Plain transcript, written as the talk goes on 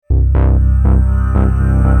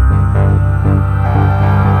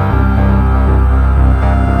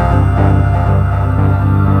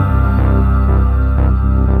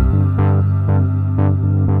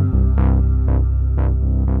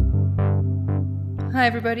Hi,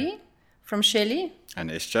 everybody, from Shelley And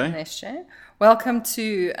and SJ. SJ. Welcome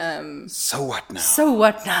to So what now? So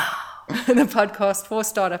What Now, the podcast for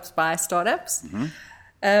startups by startups. So,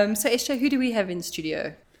 SJ, who do we have in the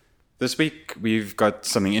studio? This week we've got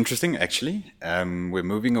something interesting, actually. We're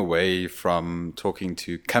moving away from talking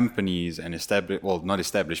to companies and not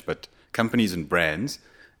established, but companies and brands.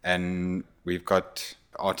 And we've got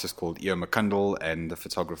an artist called Io McCundle and a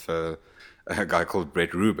photographer, a guy called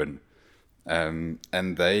Brett Rubin.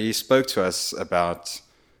 And they spoke to us about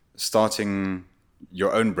starting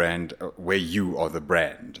your own brand where you are the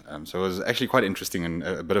brand. So it was actually quite interesting and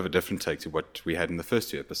a bit of a different take to what we had in the first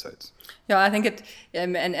two episodes. Yeah, I think it,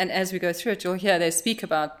 and as we go through it, you'll hear they speak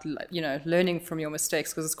about, learning from your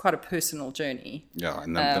mistakes because it's quite a personal journey. Yeah,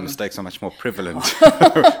 and the mistakes are much more prevalent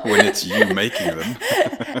when it's you making them.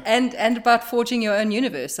 and about forging your own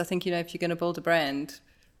universe. I think, if you're going to build a brand,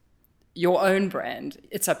 your own brand,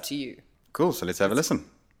 it's up to you. Cool, so let's have a listen.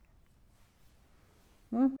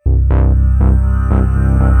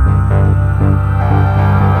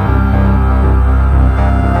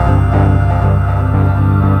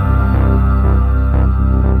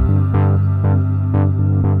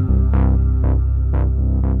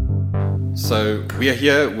 So we are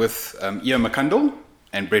here with Io McCundle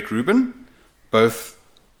and Brett Rubin, both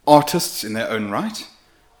artists in their own right.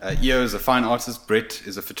 Io is a fine artist. Brett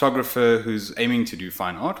is a photographer who's aiming to do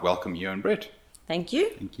fine art. Welcome, Io and Brett. Thank you.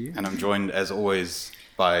 Thank you. And I'm joined, as always,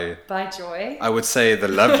 by Joy. I would say the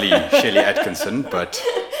lovely Shelley Atkinson, but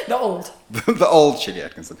The old. the old Shelley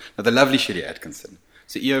Atkinson, but the lovely Shelley Atkinson.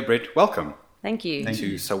 So Io, Brett, welcome Thank you.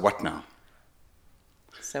 to So What Now?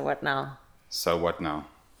 So what now? So What Now?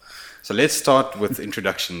 So let's start with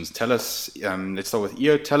introductions. Tell us, let's start with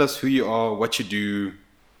Io. Tell us who you are, what you do.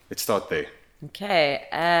 Let's start there. Okay.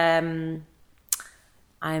 I'm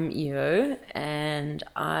Io and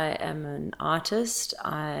I am an artist.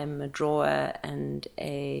 I'm a drawer and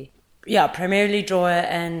primarily drawer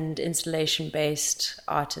and installation-based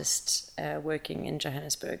artist working in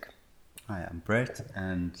Johannesburg. Hi, I'm Brett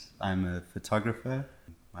and I'm a photographer.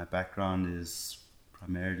 My background is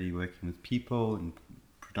primarily working with people and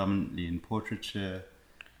predominantly in portraiture,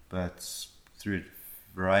 but through a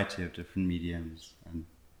variety of different mediums, and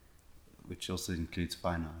which also includes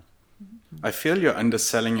fine art. I feel you're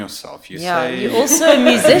underselling yourself. You Yeah, say, you're also a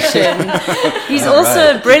musician. He's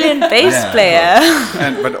also a brilliant bass player.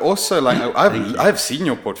 but also like I've seen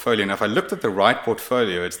your portfolio, and if I looked at the right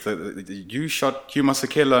portfolio, it's you shot Hugh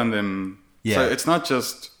Masekela and then. Yeah. So it's not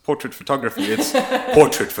just portrait photography; it's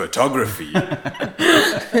portrait photography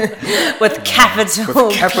With capital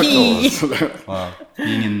with P. capitals. Well,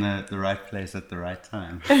 being in the right place at the right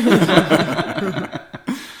time.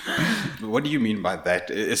 What do you mean by that,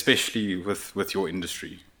 especially with your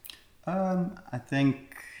industry? I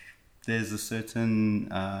think there's a certain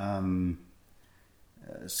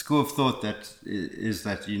school of thought that is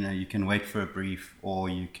that you can wait for a brief or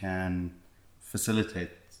you can facilitate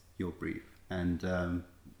your brief. And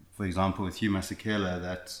for example, with Hugh Masekela,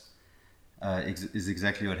 that is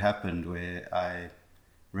exactly what happened, where I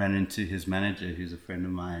ran into his manager, who's a friend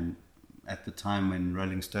of mine, at the time when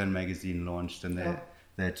Rolling Stone magazine launched, and they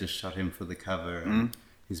had just shot him for the cover. And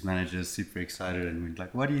his manager was super excited and went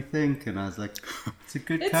like, "What do you think?" And I was like, "It's a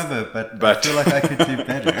good cover, but I feel like I could do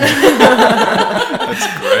better." That's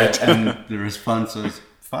great. And the response was,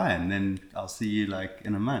 "Fine, then I'll see you like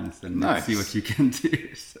in a month and Nice. see what you can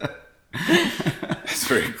do." So That's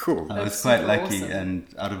very cool. I was That's quite super lucky awesome.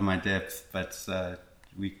 and out of my depth, but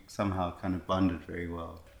we somehow kind of bonded very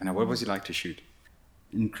well. And what was he like to shoot?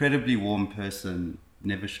 Incredibly warm person,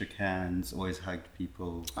 never shook hands, always hugged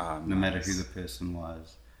people, no matter who the person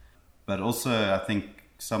was. But also, I think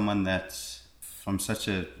someone that, from such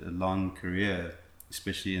a long career,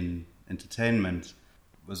 especially in entertainment,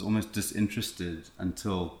 was almost disinterested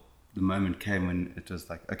until the moment came when it was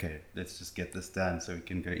like, okay, let's just get this done so we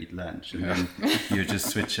can go eat lunch. And then you just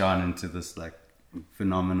switch on into this like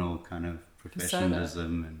phenomenal kind of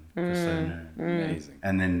professionalism and persona. Amazing.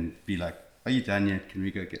 And then be like, are you done yet? Can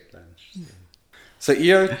we go get lunch? So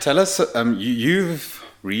Io, tell us, you've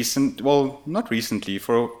not recently,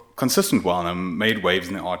 for a consistent while now, made waves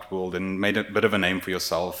in the art world and made a bit of a name for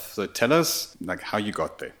yourself. So tell us like how you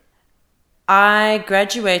got there. I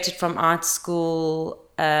graduated from art school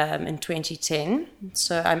in 2010.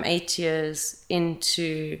 So I'm 8 years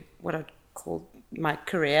into what I'd call my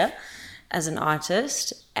career as an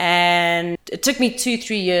artist. And it took me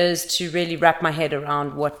 2-3 years to really wrap my head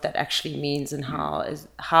around what that actually means and how is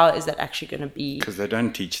that actually going to be. Because they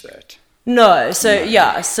don't teach that. No, so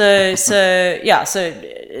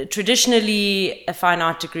traditionally a fine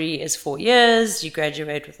art degree is 4 years. You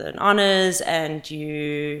graduate with an honors, and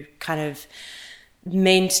you kind of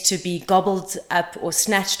meant to be gobbled up or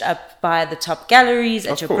snatched up by the top galleries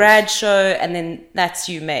at Of your course. grad show, and then that's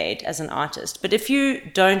you made as an artist. But if you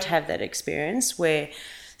don't have that experience where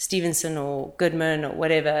Stevenson or Goodman or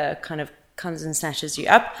whatever kind of comes and snatches you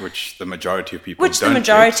up, Which the majority of people which the don't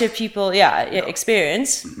majority of people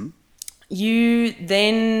experience, Mm-hmm. you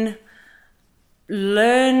then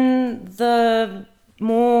learn the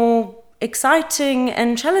more exciting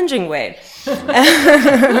and challenging way. To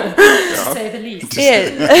say the least.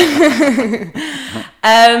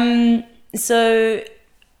 So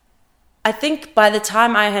I think by the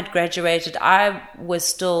time I had graduated, I was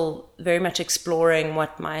still very much exploring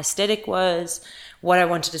what my aesthetic was, what I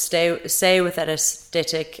wanted to say with that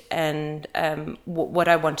aesthetic, and what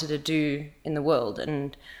I wanted to do in the world,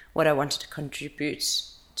 and what I wanted to contribute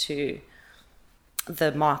to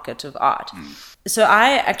the market of art. So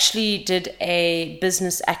I actually did a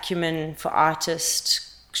business acumen for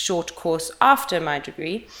artists short course after my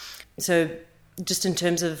degree. So just in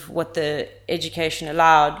terms of what the education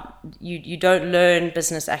allowed, you don't learn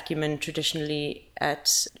business acumen traditionally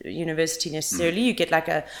at university necessarily. You get like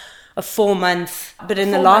a 4-month, but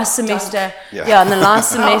in the last semester, in the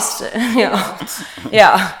last semester,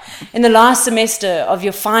 in the last semester of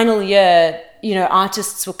your final year, you know,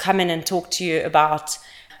 artists will come in and talk to you about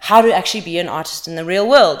how to actually be an artist in the real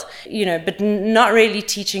world, you know, but not really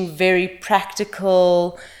teaching very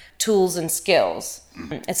practical tools and skills.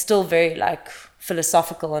 It's still very like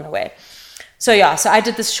philosophical in a way. So I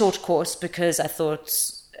did this short course because I thought,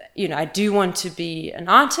 you know, I do want to be an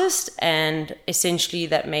artist, and essentially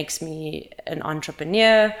that makes me an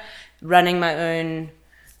entrepreneur, running my own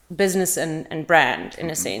business and brand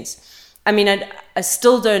in a sense. I mean, I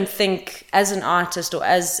still don't think as an artist or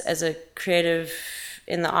as a creative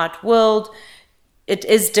in the art world, it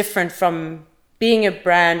is different from being a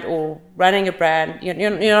brand or running a brand.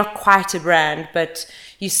 You're not quite a brand, but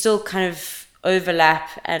you still kind of overlap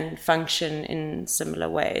and function in similar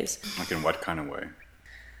ways. Like in what kind of way?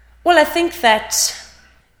 Well, I think that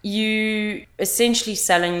you essentially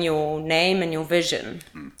selling your name and your vision,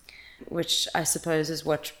 which I suppose is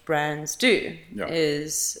what brands do,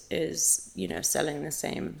 is you know, selling the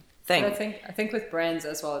same thing. But I think with brands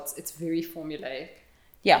as well, it's very formulaic.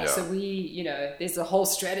 Yeah. So you know, there's a whole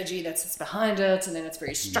strategy that sits behind it, and then it's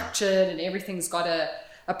very structured, and everything's got a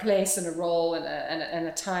place and a role and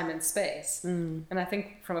a time and space. And I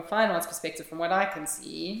think from a fine arts perspective, from what I can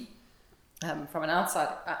see, from an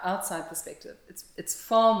outside perspective, it's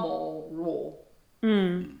far more raw.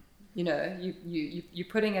 You know, you're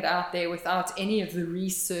putting it out there without any of the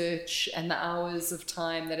research and the hours of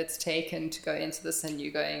time that it's taken to go into this, and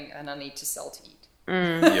you're going, and I need to sell to eat.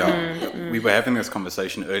 We were having this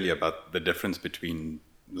conversation earlier about the difference between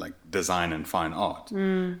like design and fine art,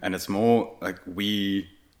 and it's more like we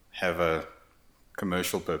have a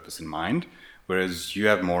commercial purpose in mind, whereas you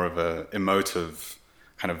have more of a emotive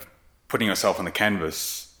kind of putting yourself on the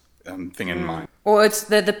canvas thing in mind. Or it's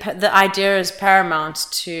the idea is paramount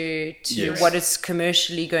to Yes. what it's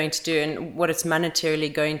commercially going to do and what it's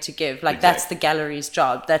monetarily going to give. Like that's the gallery's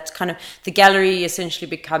job. That's kind of the gallery essentially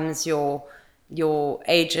becomes your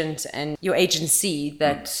agent and your agency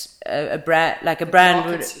that a brand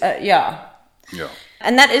would yeah.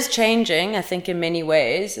 And that is changing, I think, in many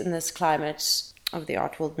ways in this climate of the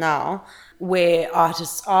art world now, where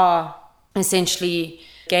artists are essentially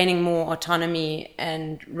gaining more autonomy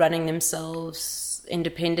and running themselves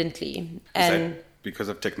independently. Is that because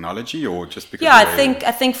of technology or just because? Yeah,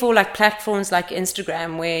 I think for like platforms like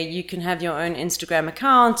Instagram, where you can have your own Instagram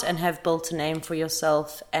account and have built a name for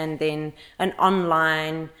yourself, and then an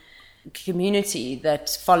online community that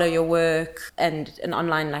follow your work and an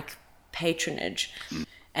online like patronage,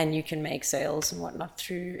 and you can make sales and whatnot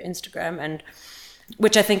through Instagram, and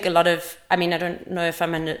which I think a lot of, I mean, I don't know if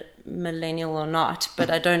I'm a millennial or not, but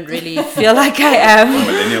I don't really feel like I am.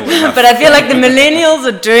 But I feel like the millennials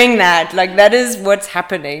are doing that. Like that is what's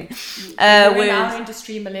happening. In our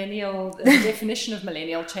industry, millennial, the definition of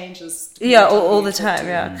millennial changes. Yeah, all the time.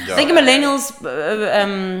 Yeah. I think millennials.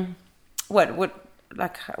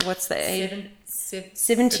 What's the age?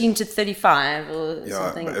 17 to 35 or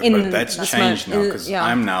something. But that's changed now because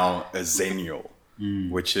I'm now a Zennial.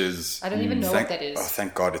 Which is... I don't even know what that is. Oh,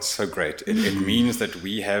 thank God, it's so great. It means that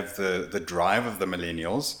we have the drive of the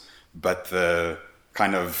millennials, but the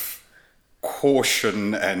kind of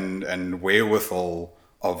caution and wherewithal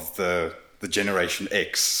of the Generation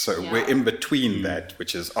X. So we're in between that,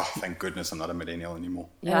 which is, oh, thank goodness I'm not a millennial anymore.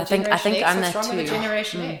 Yeah, I think I'm that too.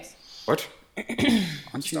 Generation X. What?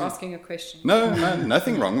 Aren't Just you? asking a question. No,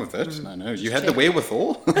 nothing wrong with it. No. You had the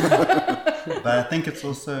wherewithal. But I think it's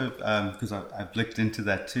also, because I've looked into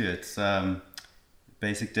that too, it's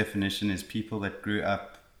basic definition is people that grew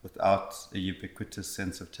up without a ubiquitous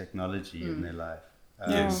sense of technology in their life.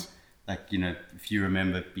 Yes. Like, if you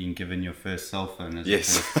remember being given your first cell phone as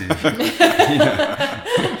Yes. opposed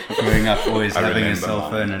to growing up always I having a remember cell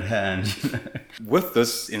mine. phone at hand. With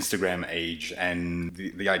this Instagram age and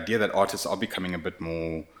the idea that artists are becoming a bit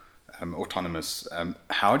more autonomous,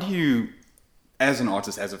 how do you, as an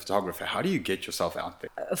artist, as a photographer, how do you get yourself out there?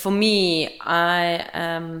 For me,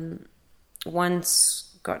 I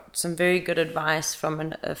once got some very good advice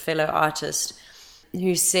from a fellow artist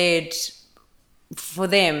who said for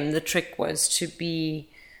them the trick was to be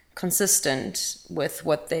consistent with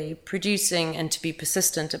what they're producing and to be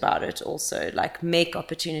persistent about it also, like make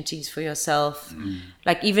opportunities for yourself.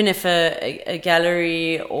 Like even if a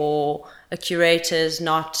gallery or a curator is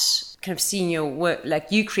not kind of seeing your work,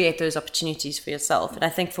 like you create those opportunities for yourself. And I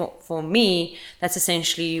think for me, that's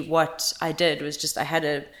essentially what I did, was just I had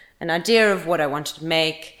an idea of what I wanted to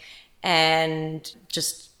make and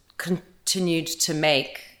just continued to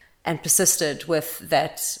make and persisted with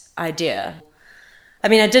that idea. I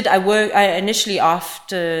mean, I initially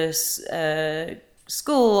after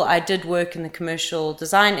school, I did work in the commercial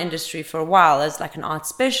design industry for a while as like an art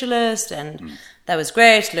specialist, and that was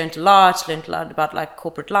great. Learned a lot about like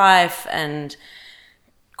corporate life and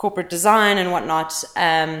corporate design and whatnot.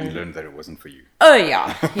 And learned that it wasn't for you. Oh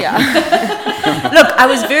yeah. Look, I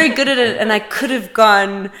was very good at it, and I could have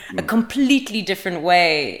gone a completely different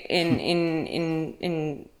way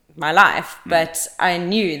in my life, but I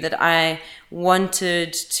knew that I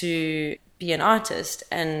wanted to be an artist,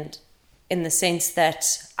 and in the sense that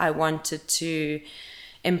I wanted to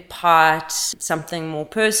impart something more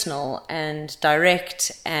personal and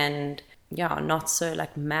direct and not so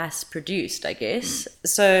like mass produced, I guess.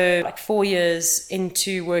 So like 4 years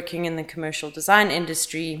into working in the commercial design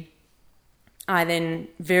industry, I then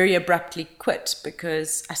very abruptly quit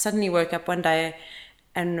because I suddenly woke up one day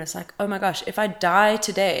and was like, oh my gosh, if I die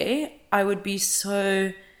today, I would be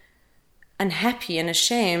so unhappy and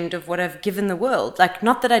ashamed of what I've given the world. Like,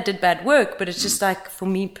 not that I did bad work, but it's just like, for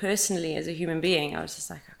me personally as a human being, I was just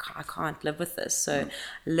like, I can't live with this. So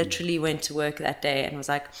I literally went to work that day and was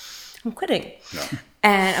like, I'm quitting. No.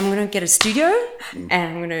 And I'm going to get a studio and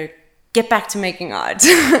I'm going to get back to making art.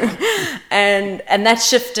 and that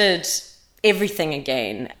shifted everything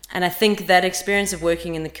again. And I think that experience of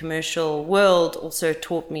working in the commercial world also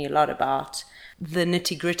taught me a lot about the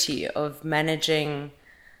nitty-gritty of managing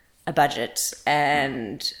a budget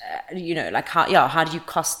and like how do you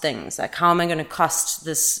cost things? Like, how am I going to cost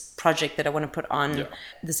this project that I want to put on,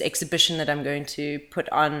 this exhibition that I'm going to put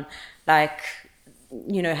on, like,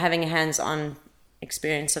 having a hands-on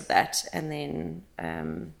experience of that, and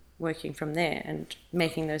then working from there and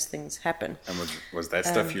making those things happen. And was that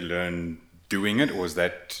stuff you learned doing it, or was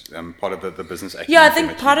that part of the business acumen? Yeah, I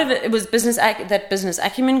think part of it was business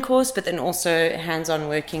acumen course, but then also hands-on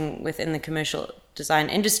working within the commercial design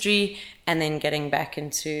industry, and then getting back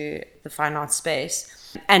into the fine art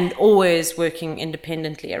space, and always working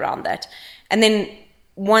independently around that. And then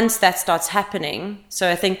once that starts happening,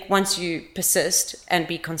 so I think once you persist and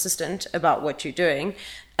be consistent about what you're doing,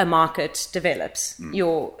 a market develops.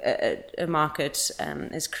 A market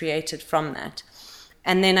is created from that.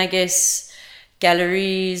 And then I guess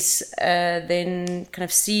galleries then kind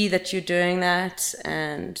of see that you're doing that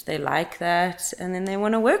and they like that, and then they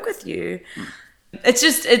want to work with you. It's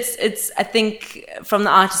just it's I think from the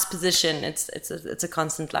artist position, it's a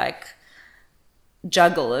constant like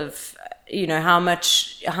juggle of how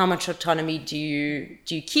much autonomy do you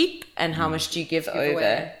keep, and how much do you give over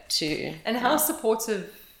away to. And how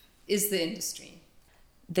supportive is the industry?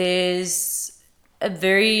 There's a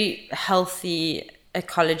very healthy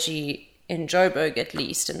ecology in Joburg, at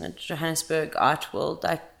least in the Johannesburg art world.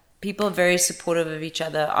 Like, people are very supportive of each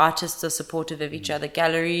other. Artists are supportive of each other.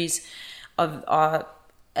 Galleries are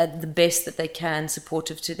at the best that they can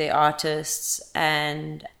supportive to their artists,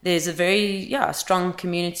 and there's a very strong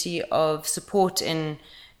community of support in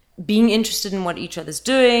being interested in what each other's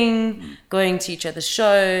doing, going to each other's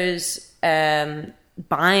shows,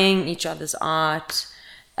 buying each other's art.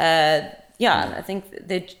 I think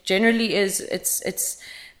there generally is, it's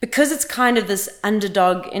because it's kind of this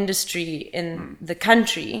underdog industry in the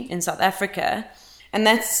country, in South Africa. And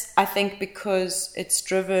that's, I think, because it's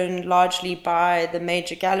driven largely by the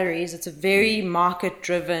major galleries. It's a very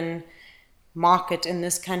market-driven market in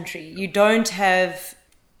this country. You don't have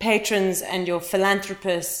patrons and your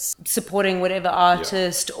philanthropists supporting whatever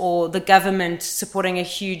artist, or the government supporting a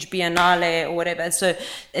huge biennale or whatever. So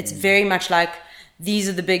it's very much like these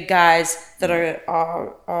are the big guys that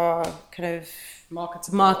are kind of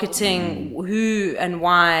marketing who and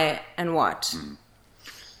why and what.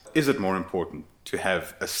 Is it more important to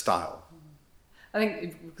have a style? I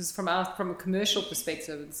think because from a commercial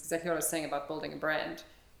perspective, it's exactly what I was saying about building a brand.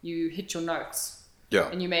 You hit your notes. Yeah.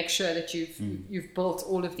 And you make sure that you've built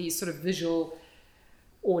all of these sort of visual,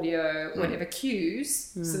 audio, whatever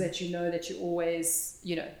cues, so that you know that you always,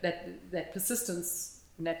 that persistence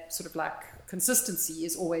and that sort of like consistency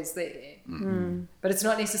is always there. But it's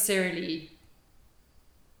not necessarily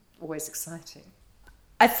always exciting.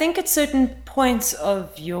 I think at certain points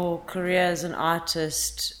of your career as an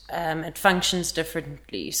artist, it functions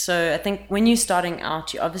differently. So I think when you're starting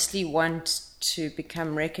out, you obviously want to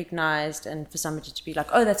become recognized and for somebody to be like,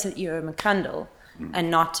 oh, that's an E.O. McCandle,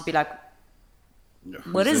 and not to be like,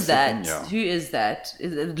 what is that? Yeah. Who is that?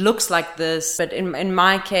 It looks like this. But in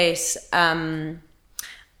my case,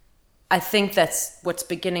 I think that's what's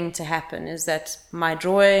beginning to happen, is that my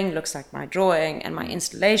drawing looks like my drawing, and my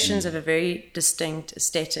installations have a very distinct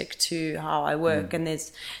aesthetic to how I work. And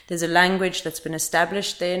there's a language that's been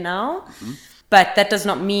established there now. But that does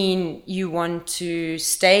not mean you want to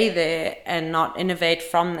stay there and not innovate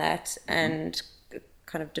from that and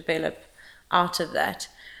kind of develop out of that.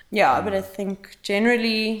 Yeah, but I think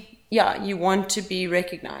generally, you want to be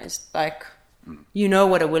recognized. Like, you know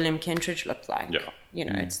what a William Kentridge looked like. Yeah.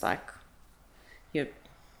 It's like you're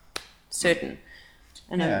certain.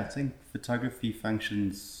 And I think photography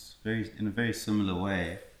functions in a very similar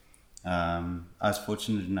way. I was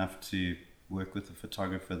fortunate enough to work with a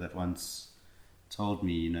photographer that once told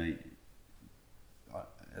me,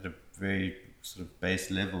 at a very sort of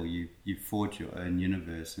base level, you forge your own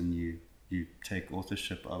universe, and you take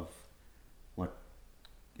authorship of what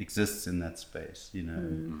exists in that space,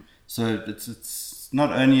 So it's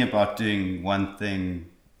not only about doing one thing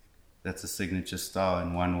that's a signature style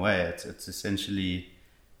in one way. It's essentially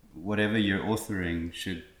whatever you're authoring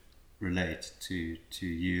should relate to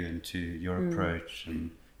you and to your approach.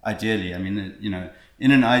 And ideally, I mean,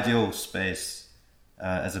 in an ideal space,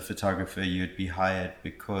 as a photographer, you'd be hired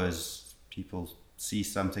because people see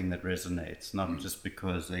something that resonates, not just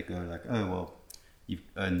because they go like, oh, well, you've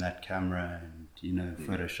owned that camera and,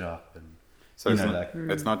 Photoshop. And so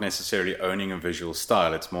it's not necessarily owning a visual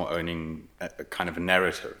style, it's more owning a kind of a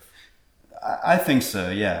narrative. I think so,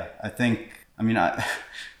 yeah.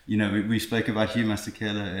 We spoke about Hugh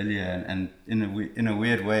Masekela earlier, and in a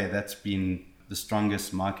weird way, that's been the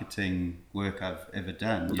strongest marketing work I've ever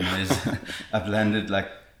done. I've landed like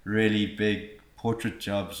really big portrait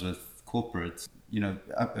jobs with corporates,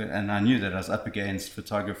 and I knew that I was up against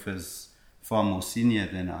photographers far more senior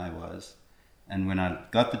than I was. And when I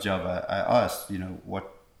got the job, I asked,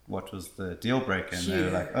 what was the deal breaker? And they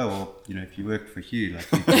were like, oh, well, if you work for Hugh, like,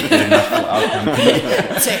 you could get enough for our company.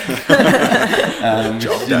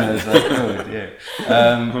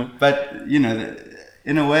 But,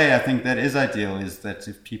 in a way, I think that is ideal, is that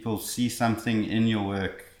if people see something in your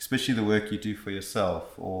work, especially the work you do for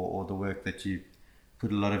yourself, or the work that you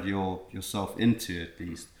put a lot of yourself into, at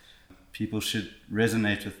least, people should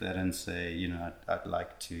resonate with that and say, I'd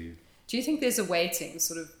like to. Do you think there's a weighting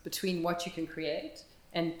sort of between what you can create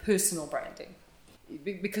and personal branding?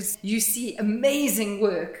 Because you see amazing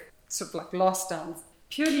work sort of like lost down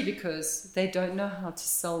purely because they don't know how to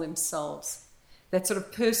sell themselves. That sort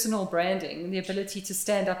of personal branding, the ability to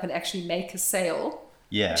stand up and actually make a sale,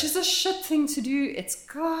 which is a shit thing to do. It's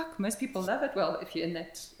most people love it. Well, if you're in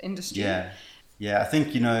that industry. I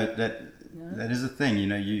think that is a thing.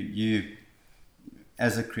 You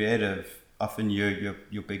as a creative, often you're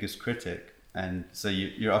your biggest critic. And so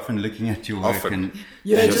you're often looking at your work all and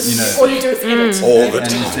you do is edit. All the and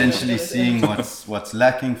time. essentially seeing what's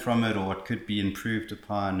lacking from it or what could be improved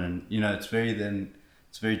upon. And it's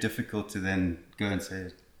very difficult to then go and say,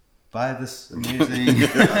 buy this amazing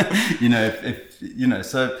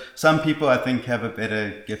so some people I think have a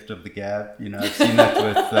better gift of the gab. I've seen that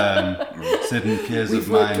with certain peers of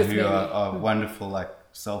mine who are wonderful, like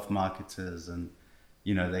self-marketers, and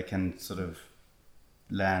they can sort of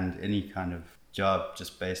land any kind of job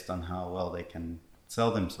just based on how well they can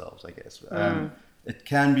sell themselves, I guess. It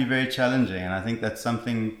can be very challenging, and I think that's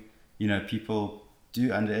something people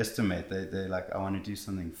do underestimate. They're like, I want to do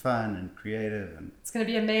something fun and creative, and it's going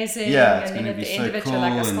to be amazing. Yeah, it's and then going to at be the so end of it, cool. you're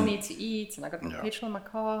like, I still need to eat, and I got petrol in my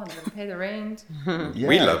car, and I got to pay the rent.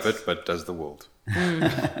 We love it, but does the world? Well,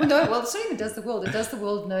 no, it's not even does the world. It does the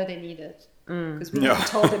world know they need it, because we never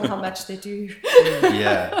told them how much they do.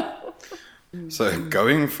 So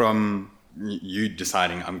going from you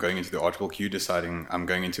deciding I'm going into the art book, you deciding I'm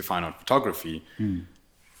going into fine art photography,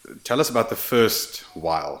 tell us about the first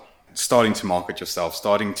while, starting to market yourself,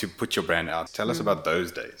 starting to put your brand out. Tell us about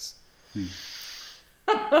those days. You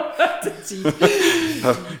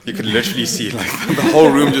could literally see like the whole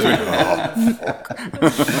room just went, oh,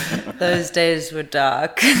 fuck. Those days were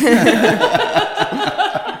dark. Here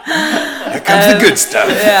comes the good stuff.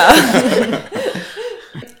 Yeah.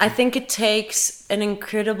 I think it takes an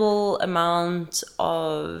incredible amount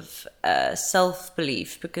of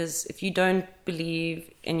self-belief, because if you don't believe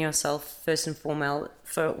in yourself first and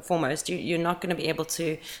foremost, you're not going to be able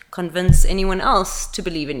to convince anyone else to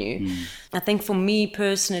believe in you. I think for me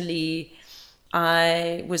personally,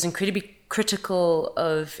 I was incredibly critical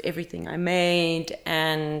of everything I made,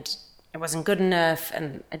 and it wasn't good enough,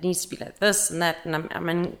 and it needs to be like this and that, and I'm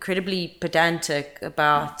incredibly pedantic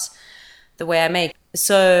about the way I make.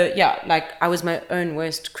 So yeah, like I was my own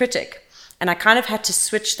worst critic, and I kind of had to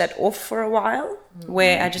switch that off for a while,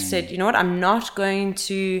 where I just said, you know what, I'm not going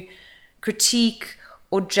to critique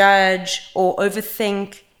or judge or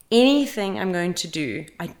overthink anything I'm going to do.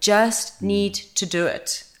 I just need to do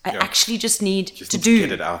it. I actually just need to do.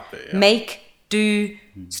 Get it out there. Yeah. Make, do,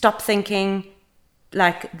 stop thinking.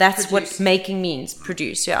 Like that's what making means,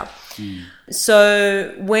 produce, yeah.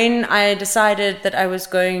 So when I decided that I was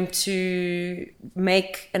going to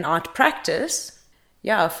make an art practice,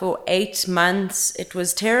 for 8 months, it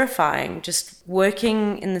was terrifying. Just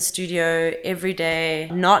working in the studio every day,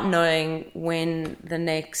 not knowing when the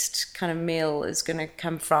next kind of meal is going to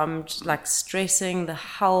come from, just like stressing the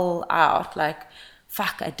hell out, like,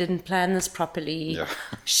 fuck, I didn't plan this properly. Yeah.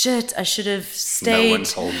 Shit, I should have stayed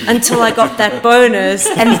until I got that bonus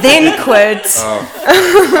and then quit.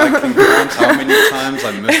 I can count how many times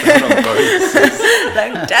I missed out on bonuses.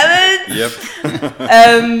 Like, damn it. Yep.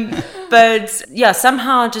 But yeah,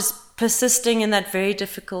 somehow just persisting in that very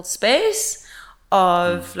difficult space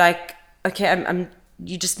of like, okay,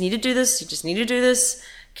 you just need to do this. You just need to do this.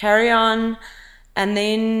 Carry on. And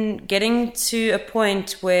then getting to a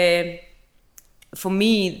point where, for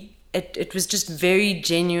me, it was just very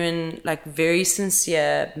genuine, like very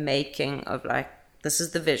sincere making of like, this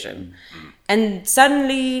is the vision. And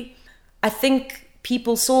suddenly, I think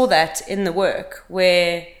people saw that in the work,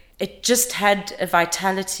 where it just had a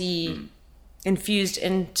vitality infused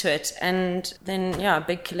into it. And then, a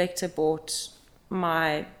big collector bought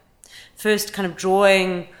my first kind of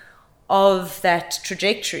drawing of that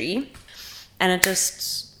trajectory, and it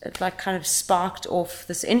like kind of sparked off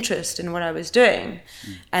this interest in what I was doing.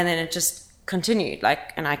 And then it just continued,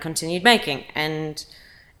 like, and I continued making, and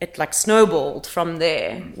it like snowballed from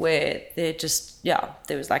there, where there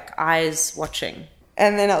was like eyes watching.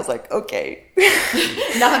 And then I was like, okay,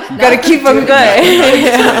 gotta keep on going.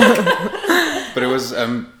 But it was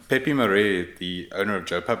Pepe Marais, the owner of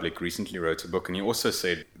Joe Public, recently wrote a book, and he also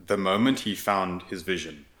said the moment he found his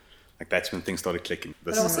vision, like that's when things started clicking.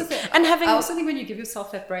 I also think when you give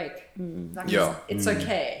yourself that break, it's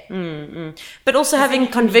okay. But also having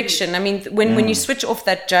conviction. I mean, when you switch off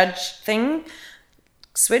that judge thing,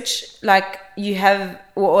 like you have,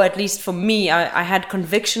 or at least for me, I had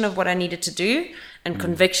conviction of what I needed to do, and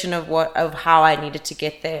conviction of how I needed to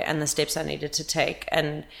get there, and the steps I needed to take,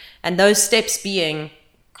 and those steps being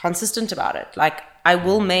consistent about it. Like, I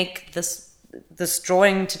will make this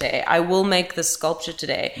drawing today. I will make this sculpture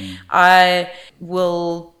today. I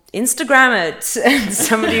will Instagram it, and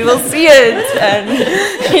somebody will see it, and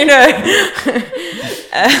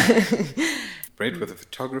Brett, with the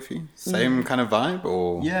photography, same kind of vibe,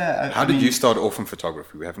 or how did you start off in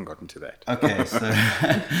photography? We haven't gotten to that. Okay, so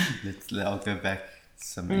I'll go back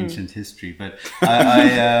some ancient history, but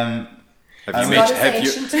I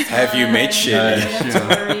have you made shit?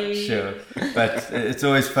 Sure. But it's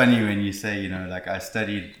always funny when you say, like I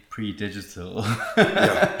studied pre-digital.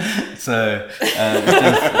 So it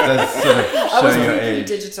does sort of show your age.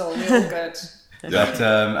 Pre-digital, we're all good. But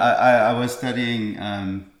I was studying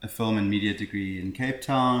a film and media degree in Cape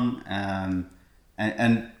Town,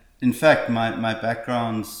 and in fact my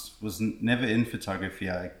background was never in photography.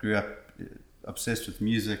 I grew up obsessed with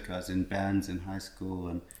music. I was in bands in high school.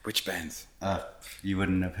 And which bands? You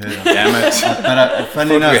wouldn't have heard of. Damn it! But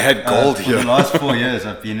funny enough, we had gold for here. the last 4 years,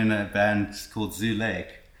 I've been in a band called Zoo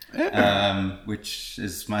Lake, which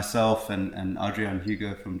is myself and Adrian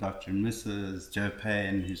Hugo from Dr. and Mrs., Joe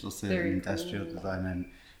Payne, who's also an industrial designer, and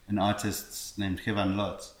an artist named Gevan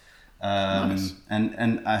Lotz. Nice.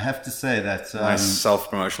 And I have to say that Nice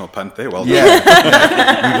self-promotional punt there. Well done.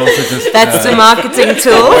 yeah, we've also just That's the marketing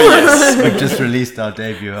tool. we've just released our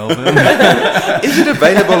debut album. Is it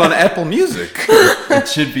available on Apple Music? It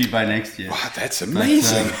should be by next year. Wow, that's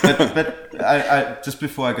amazing. But I just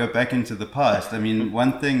before I go back into the past, I mean,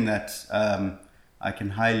 one thing that I can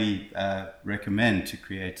highly recommend to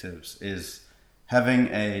creatives is having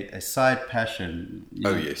a side passion.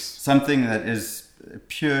 Oh, yes. Something that is a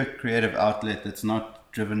pure creative outlet that's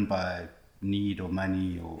not driven by need or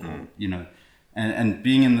money or you know. And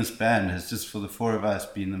being in this band has just, for the four of us,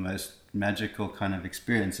 been the most magical kind of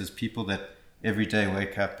experience as people that every day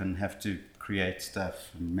wake up and have to create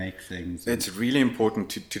stuff and make things. It's really important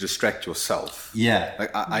to distract yourself. Yeah.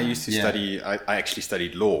 Like I used to study, I actually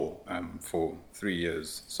studied law for 3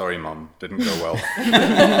 years. Sorry, Mom, didn't go well.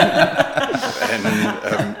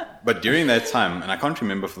 But during that time, and I can't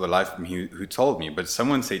remember for the life of me who told me, but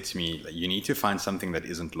someone said to me, like, you need to find something that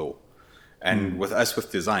isn't law. And with us,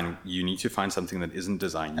 with design, you need to find something that isn't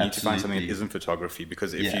design. You need to find something that isn't photography.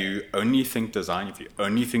 Because if you only think design, if you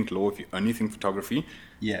only think law, if you only think photography,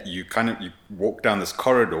 you walk down this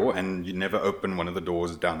corridor and you never open one of the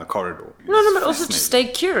doors down the corridor. No, but also to stay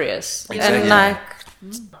curious. Exactly.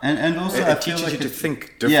 And also it teaches you to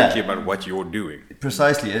think differently about what you're doing.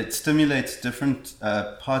 Precisely. It stimulates different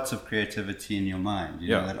parts of creativity in your mind, you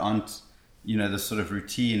know, that aren't, you know, the sort of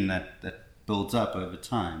routine that builds up over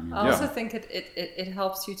time. You know? I also think it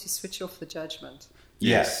helps you to switch off the judgment.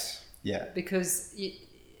 Yes. Yeah. Because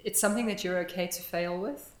it's something that you're okay to fail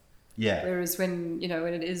with. Yeah. Whereas when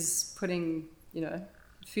it is putting,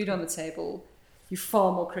 food on the table, you're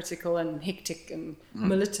far more critical and hectic and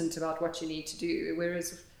militant about what you need to do.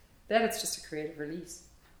 Whereas with that, it's just a creative release.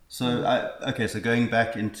 So, so going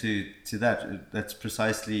back into that's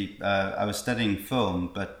precisely, I was studying film,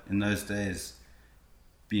 but in those days,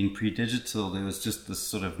 being pre-digital, there was just this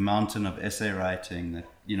sort of mountain of essay writing that,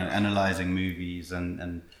 analyzing movies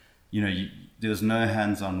and there was no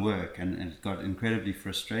hands-on work and it got incredibly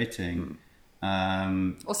frustrating.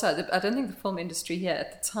 Also, I don't think the film industry here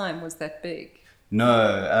at the time was that big.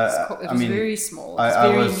 No, it was very small. It was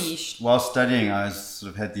very niche. While studying, I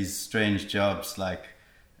had these strange jobs, like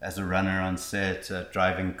as a runner on set,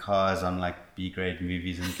 driving cars on like B-grade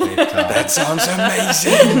movies in Cape Town. That sounds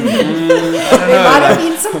amazing. There might have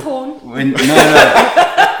been some porn.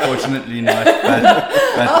 No, fortunately not.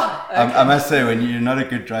 But I must say, when you're not a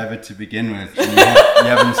good driver to begin with, and you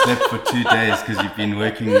haven't slept for 2 days because you've been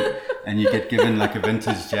working, and you get given like a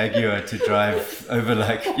vintage Jaguar to drive over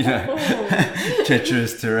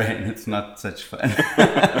treacherous terrain, it's not such fun.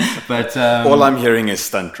 But all I'm hearing is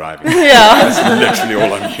stunt driving. Yeah, that's literally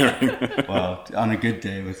all I'm hearing. Well, on a good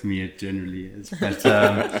day with me, it generally is. But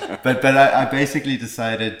I basically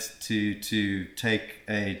decided to take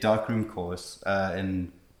a darkroom course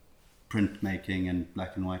in printmaking and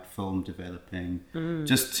black and white film developing,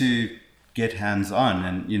 just to get hands on.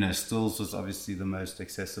 And stills was obviously the most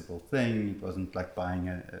accessible thing. It wasn't like buying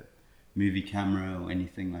a movie camera or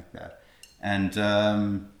anything like that. And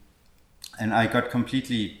I got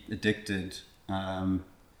completely addicted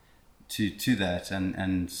to that.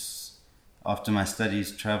 And after my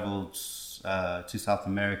studies, traveled to South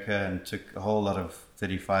America and took a whole lot of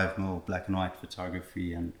 35mm black and white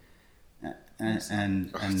photography and it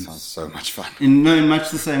sounds so much fun. In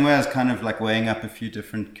much the same way, I was kind of like weighing up a few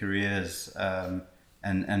different careers, and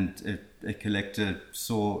a collector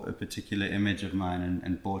saw a particular image of mine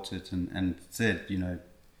and bought it and said,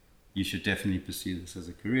 you should definitely pursue this as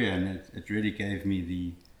a career. And it really gave me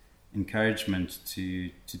the encouragement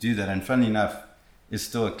to do that. And funny enough, is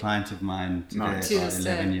still a client of mine today, about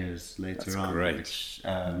 11 years later. That's on, great.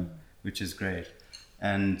 which is great.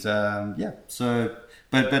 And so.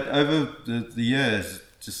 But over the years,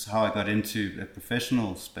 just how I got into a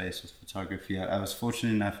professional space with photography, I was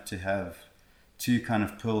fortunate enough to have two kind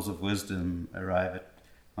of pearls of wisdom arrive at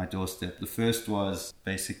my doorstep. The first was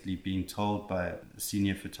basically being told by a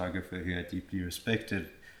senior photographer who I deeply respected,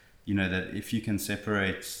 that if you can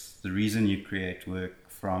separate the reason you create work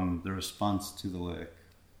from the response to the work,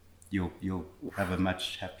 you'll have a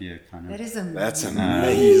much happier kind of. That is amazing. That's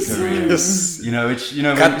amazing. Yes.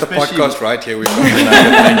 Cut the podcast right here. We've got the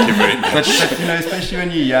nugget. Thank you very much. But especially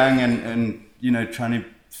when you're young and trying to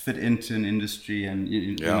fit into an industry and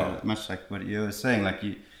much like what you were saying, like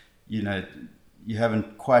you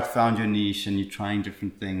haven't quite found your niche and you're trying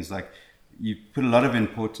different things. Like you put a lot of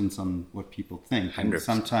importance on what people think, 100%. and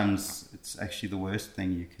sometimes it's actually the worst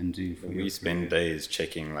thing you can do for your We spend career. days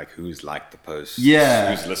checking like who's liked the post,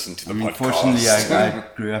 Yeah. who's listened to the I mean, podcast. fortunately, I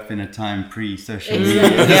grew up in a time pre-social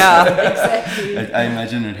media. Yeah. Exactly. I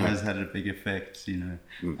imagine it has had a big effect, you know.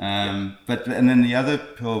 And then the other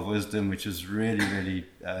pearl of wisdom, which is really, really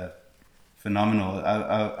phenomenal.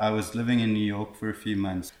 I was living in New York for a few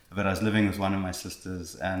months, but I was living with one of my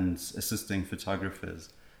sisters and assisting photographers.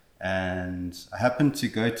 And I happened to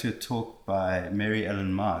go to a talk by Mary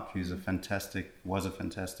Ellen Mark, who's was a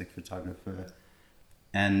fantastic photographer.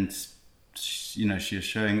 And she was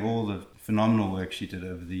showing all the phenomenal work she did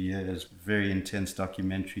over the years, very intense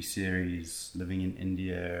documentary series, living in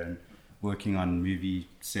India and working on movie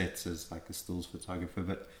sets as like a stills photographer.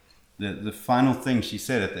 But the final thing she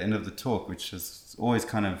said at the end of the talk, which has always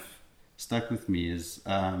kind of stuck with me, is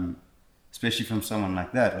especially from someone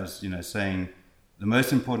like that, was saying the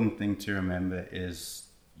most important thing to remember is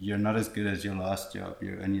you're not as good as your last job,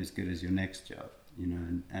 you're only as good as your next job,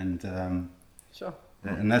 Sure.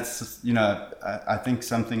 and that's just, I think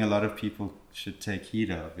something a lot of people should take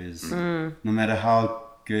heed of is no matter how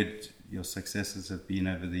good your successes have been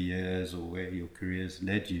over the years or where your career's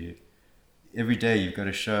led you, every day you've got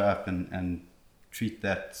to show up and treat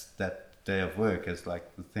that day of work as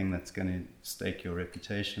like the thing that's going to stake your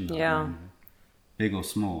reputation on, Yeah. big or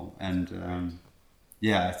small. And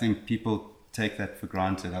I think people take that for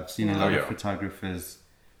granted. I've seen a lot of photographers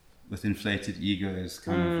with inflated egos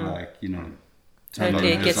kind of like, Totally,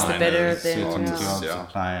 it gets the better of them. certain Yeah. jobs Yeah. and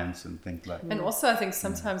clients and things like that. And also, I think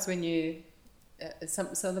sometimes when you, some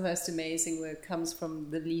of the most amazing work comes from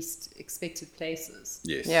the least expected places.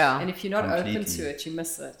 Yes. Yeah. And if you're not open Completely. to it, you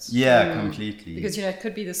miss it. Yeah, completely. Because, it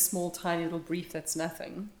could be this small, tiny little brief that's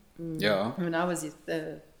nothing. Yeah. When I was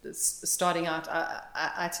starting out,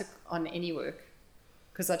 I took on any work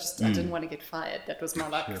because I didn't want to get fired. That was my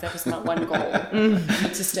that was my one goal,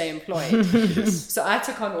 to stay employed. So I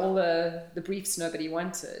took on all the briefs nobody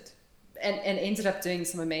wanted, and ended up doing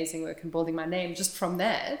some amazing work and building my name just from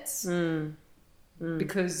that,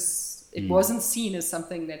 because it wasn't seen as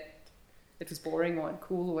something that it was boring or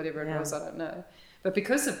uncool or whatever it was. I don't know, but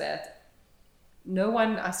because of that, no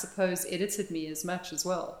one, I suppose, edited me as much as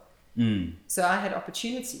well. So I had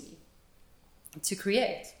opportunity to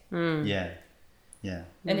create. Yeah.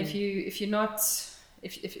 And if you're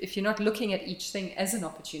not looking at each thing as an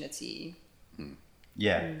opportunity,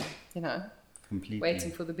 Yeah. Completely.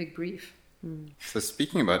 waiting for the big brief. So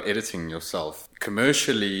speaking about editing yourself,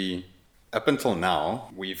 commercially, up until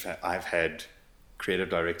now, I've had creative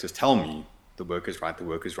directors tell me the work is right, the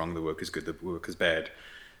work is wrong, the work is good, the work is bad.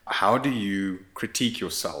 How do you critique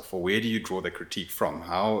yourself, or where do you draw the critique from?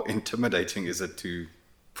 How intimidating is it to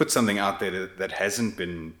put something out there that hasn't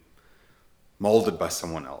been molded by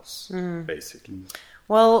someone else, basically?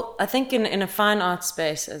 Well, I think in a fine art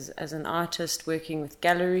space, as an artist working with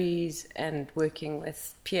galleries and working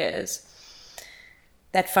with peers,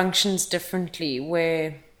 that functions differently,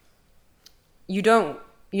 where you don't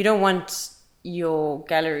want your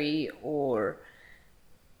gallery or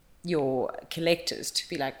your collectors to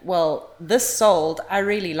be like, well, this sold, I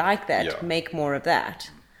really like that, Yeah. make more of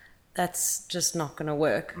that. That's just not going to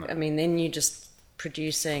work. I mean, then you're just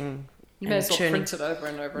producing You may and as well churning. print it over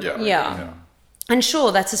and over and Yeah. over. Yeah. And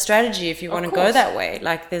sure, that's a strategy if you want to go course. that way.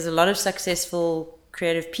 Like, there's a lot of successful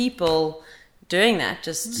creative people doing that,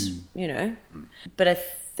 just, But I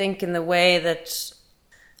think in the way that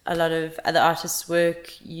a lot of other artists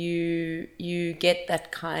work, you get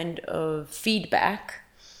that kind of feedback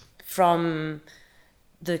from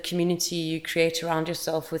the community you create around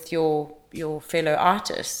yourself with your fellow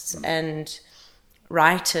artists and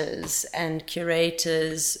writers and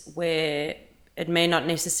curators, where it may not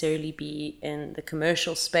necessarily be in the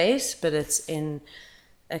commercial space, but it's in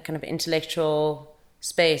a kind of intellectual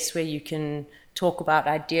space where you can talk about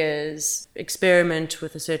ideas, experiment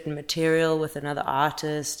with a certain material with another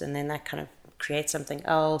artist, and then that kind of creates something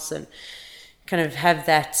else, and kind of have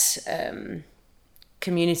that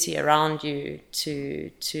community around you to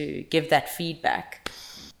give that feedback.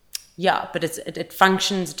 Yeah, but it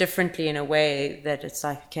functions differently in a way that it's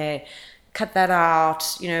like, okay, cut that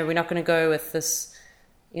out. We're not going to go with this,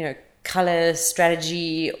 color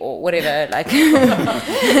strategy or whatever. Like,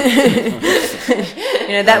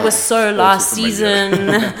 that was so last season.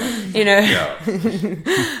 Yeah.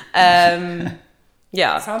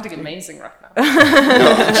 It's sounding amazing right now.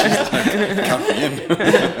 Count me in.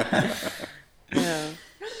 Yeah.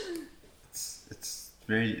 It's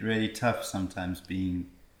really, really tough sometimes being,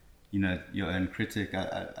 your own critic.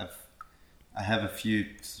 I have a few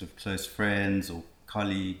sort of close friends or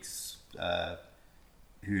colleagues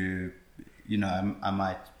who, I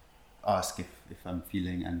might ask if I'm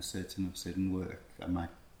feeling uncertain of certain work. I might,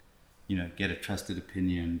 get a trusted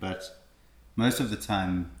opinion. But most of the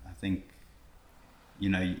time, I think,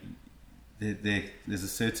 there's a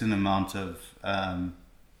certain amount of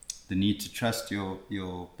the need to trust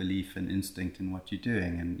your belief and instinct in what you're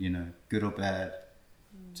doing, and good or bad,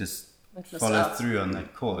 just follow through on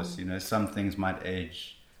that course. Some things might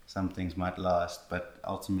age, some things might last, but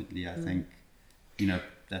ultimately I think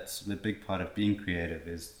that's the big part of being creative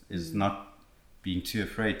is not being too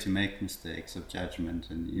afraid to make mistakes of judgment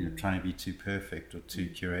and trying to be too perfect or too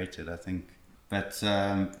curated, I think. But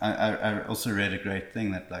I also read a great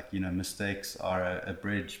thing that mistakes are a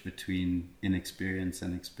bridge between inexperience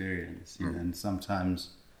and experience, and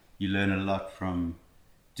sometimes you learn a lot from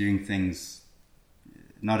doing things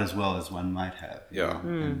not as well as one might have,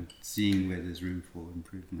 and seeing where there's room for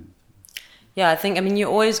improvement. Yeah, I think, you're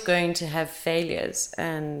always going to have failures,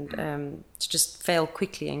 and to just fail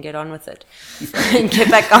quickly and get on with it and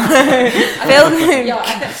get back on.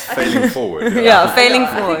 Failing forward. Failing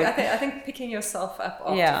forward. I think picking yourself up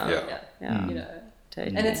after failure.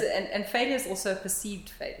 Totally. And failure is also perceived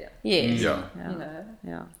failure. Yes.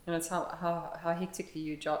 And it's how hectically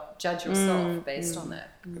you judge yourself based on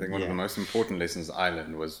that. I think one of the most important lessons I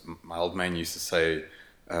learned was my old man used to say,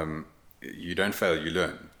 you don't fail, you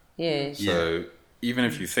learn. Yes. So even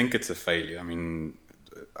if you think it's a failure,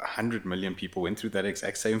 100 million people went through that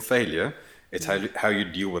exact same failure. It's how you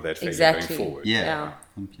deal with that failure going forward. Yeah,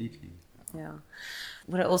 completely. Yeah.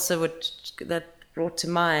 What I also that brought to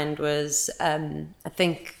mind was, I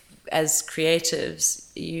think as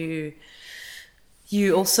creatives, you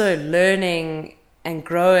also learning and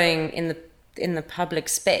growing in the public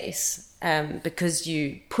space. Because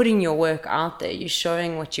you putting your work out there, you're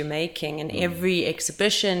showing what you're making, and every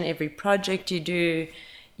exhibition, every project you do,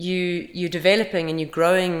 you're developing and you're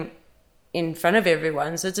growing in front of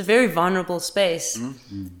everyone. So it's a very vulnerable space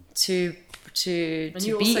to and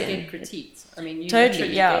you be also in. get critiqued. You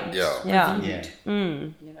Totally, get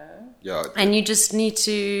reviewed. And you just need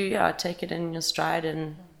to take it in your stride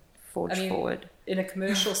and forge forward. In a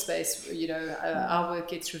commercial space, our work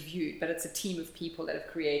gets reviewed, but it's a team of people that have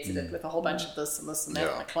created it with a whole bunch of this and this and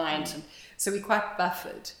that, and a client, and so we're quite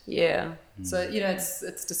buffered. Yeah. So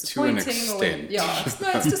it's disappointing. To an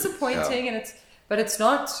extent. It's disappointing, but it's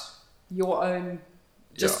not your own,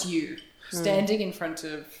 just you standing in front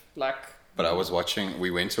of But we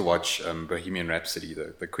went to watch Bohemian Rhapsody,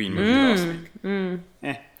 the Queen movie last week.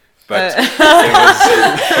 But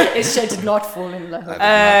Eshe did not fall in love.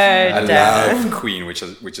 I love Queen, which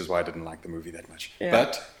is why I didn't like the movie that much. Yeah.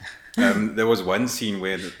 But there was one scene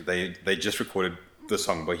where they just recorded the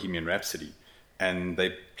song Bohemian Rhapsody, and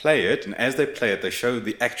they play it, and as they play it, they show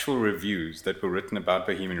the actual reviews that were written about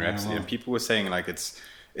Bohemian Rhapsody, and people were saying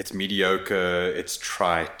it's mediocre, it's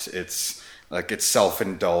trite, it's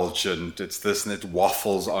self-indulgent, it's this, and it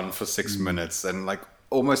waffles on for 6 minutes, and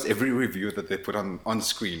almost every review that they put on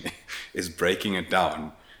screen is breaking it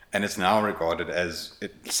down, and it's now regarded as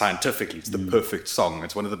scientifically it's the perfect song.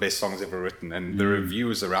 It's one of the best songs ever written, and the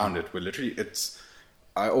reviews around it were literally.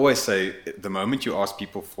 I always say the moment you ask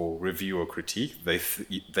people for review or critique, they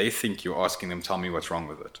think you're asking them, tell me what's wrong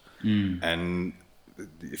with it, and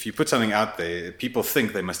if you put something out there, people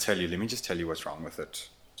think they must tell you, let me just tell you what's wrong with it,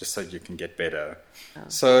 just so you can get better.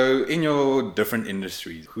 So in your different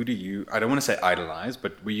industries, who do you, I don't want to say idolize,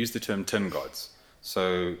 but we use the term tin gods.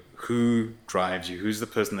 So who drives you? Who's the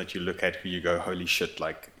person that you look at who you go, holy shit,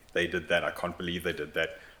 they did that, I can't believe they did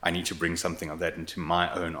that, I need to bring something of that into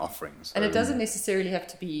my own offerings. And it doesn't necessarily have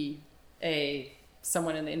to be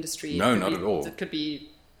someone in the industry. No, not at all. It could be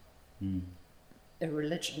a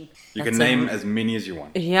religion. You can name as many as you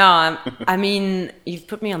want. Yeah, you've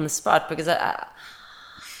put me on the spot because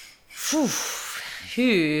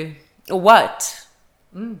who or what?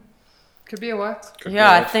 Could be a what?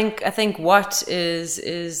 I think what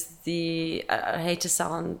is the, I hate to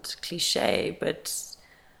sound cliche, but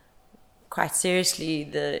quite seriously,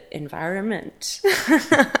 the environment.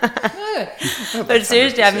 But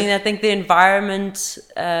seriously, I think the environment,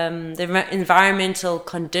 the environmental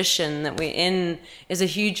condition that we're in is a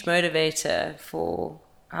huge motivator for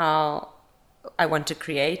how I want to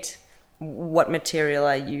create, what material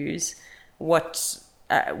I use, what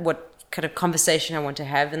kind of conversation I want to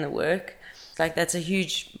have in the work. That's a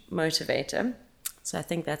huge motivator. So I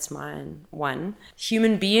think that's mine. One.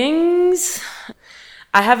 Human beings.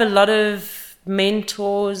 I have a lot of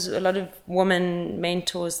mentors, a lot of women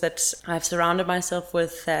mentors that I've surrounded myself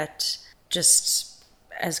with, that just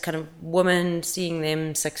as kind of women, seeing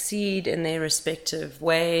them succeed in their respective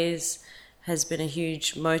ways has been a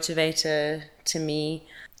huge motivator to me.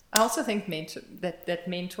 I also think that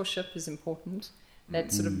mentorship is important.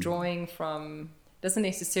 That sort of drawing from doesn't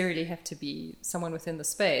necessarily have to be someone within the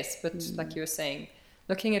space, but like you were saying,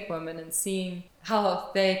 looking at women and seeing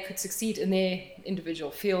how they could succeed in their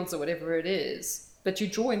individual fields or whatever it is. But you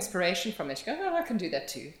draw inspiration from it. You go, oh, I can do that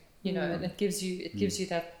too, you know, and it gives you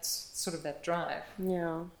that sort of that drive.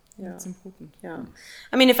 Yeah. It's important. Yeah.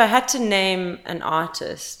 I mean, if I had to name an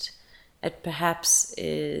artist, it perhaps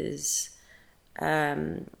is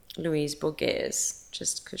Louise Bourgeois,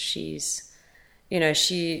 just because she's, you know,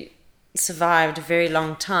 she survived a very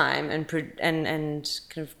long time and kind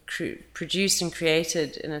of produced and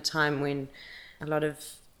created in a time when a lot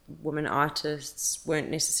of women artists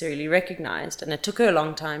weren't necessarily recognized, and it took her a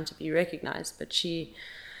long time to be recognized, but she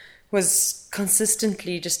was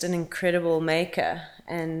consistently just an incredible maker.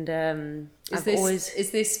 And is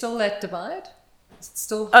there still that divide? It's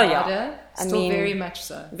still Oh, harder? yeah. Still very much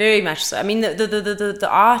so. Very much so. I mean, the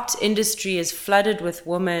art industry is flooded with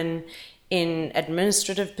women in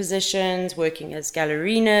administrative positions, working as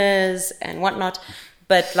gallerinas and whatnot.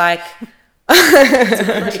 But like, but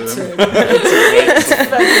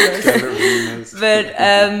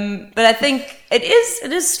I think it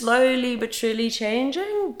is slowly but surely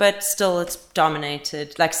changing. But still, it's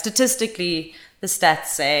dominated. Like statistically, the stats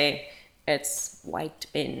say it's white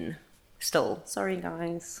men. Still, sorry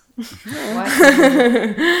guys.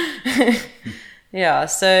 Yeah,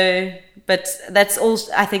 so, but that's all,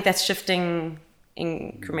 I think that's shifting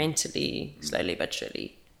incrementally, slowly but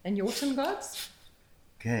surely. And your Autumn Gods?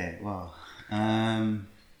 Okay, well,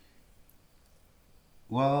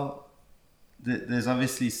 there's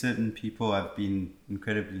obviously certain people I've been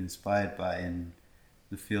incredibly inspired by in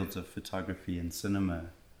the fields of photography and cinema,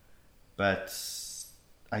 but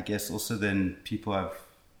I guess also then people I've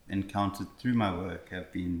encountered through my work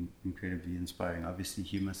have been incredibly inspiring. Obviously,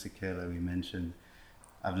 Hugh Masekela, we mentioned.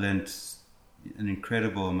 I've learned an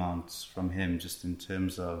incredible amount from him, just in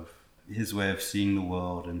terms of his way of seeing the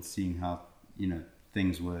world and seeing how, you know,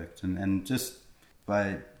 things worked, and just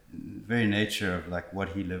by very nature of like what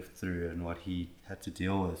he lived through and what he had to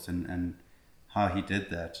deal with, and how he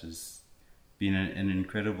did that has been an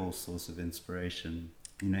incredible source of inspiration.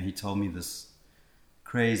 You know, he told me this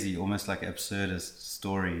crazy, almost like absurdist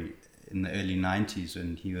story in the early 90s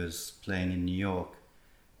when he was playing in New York,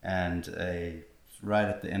 and right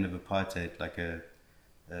at the end of apartheid, like a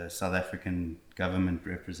South African government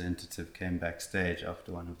representative came backstage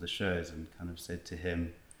after one of the shows and kind of said to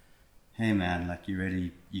him, "Hey man, like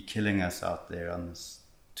you're killing us out there on this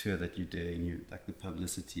tour that you're doing. Like the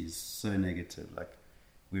publicity is so negative. Like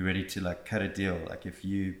we're ready to like cut a deal. Like if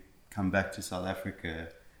you come back to South Africa,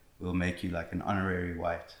 we'll make you like an honorary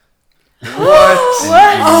white." What?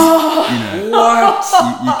 You know, what?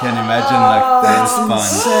 You can imagine like the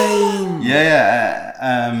response. Insane. You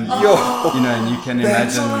know, and you can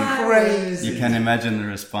imagine crazy. You can imagine the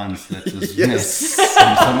response that was Yes.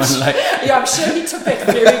 from someone like. Yeah, I'm sure he took that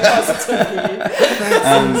very positively.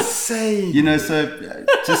 That's insane. You know, so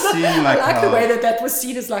just seeing like I like how, the way that was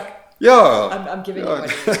seen as like, Yeah. I'm giving you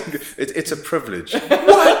what It's a privilege.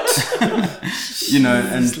 you know,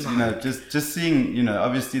 and you know, just seeing, you know,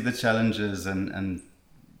 obviously the challenges and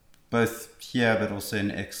both here but also in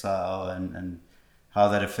exile, and how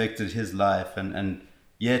that affected his life, and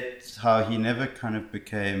yet how he never kind of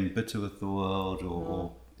became bitter with the world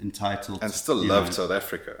or entitled And still you loved know, South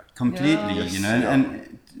Africa. completely, Yeah. you know,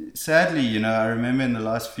 and sadly, you know, I remember in the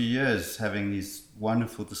last few years having these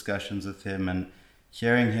wonderful discussions with him and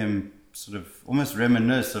hearing him sort of almost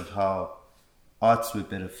reminisce of how arts were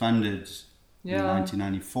better funded in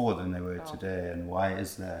 1994 than they were today, and why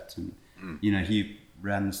is that? And you know, he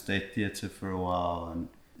ran the State Theatre for a while, and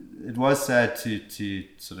it was sad to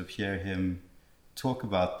sort of hear him talk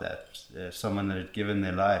about that. Someone that had given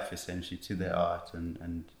their life essentially to their art,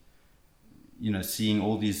 and you know, seeing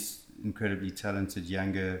all these incredibly talented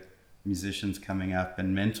younger musicians coming up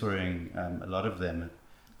and mentoring a lot of them,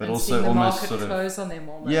 but and also seeing the almost market sort of close on them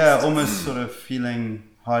almost. almost sort of feeling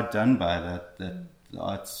hard done by that the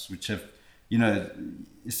arts which have, you know,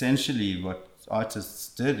 essentially what artists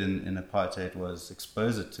did in apartheid was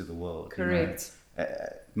expose it to the world. Correct. You know,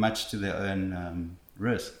 much to their own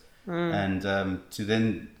risk. And to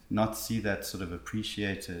then not see that sort of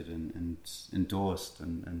appreciated and endorsed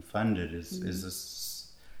and funded is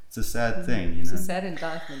it's a sad thing, you know. It's a sad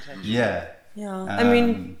indictment, actually. Yeah. I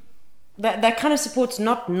mean, that kind of support's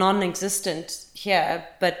not non-existent here,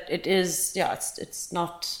 but it is, it's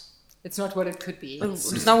not... It's not what it could be.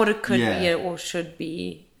 It's not what it could Yeah. be or should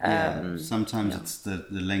be. Sometimes it's the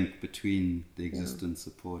link between the existing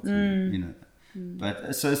support and, you know.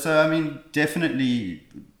 But so I mean, definitely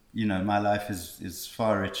my life is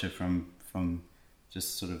far richer from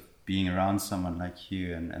just sort of being around someone like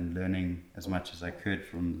Hugh and learning as much as I could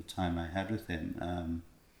from the time I had with him.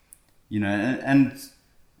 And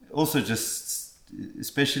also just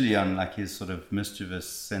especially on like his sort of mischievous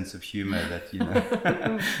sense of humor that,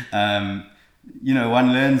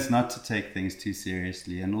 one learns not to take things too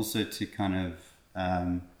seriously, and also to kind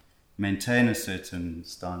of maintain a certain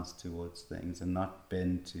stance towards things and not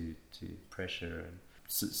bend to pressure.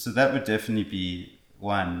 So that would definitely be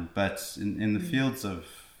one. But in the fields of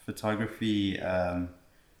photography,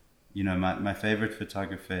 my favorite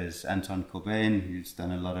photographer is Anton Corbijn, who's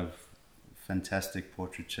done a lot of fantastic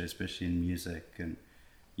portraiture, especially in music, and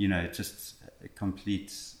just a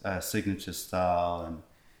complete signature style. And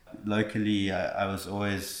locally, I was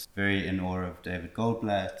always very in awe of David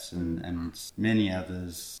Goldblatt and many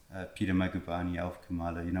others, Peter Magubani, Alf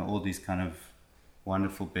Kamala, all these kind of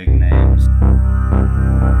wonderful big names.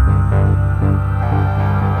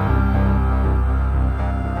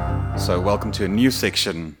 So welcome to a new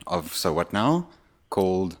section of So What Now,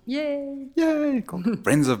 called called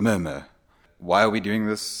Friends of Murmur. Why are we doing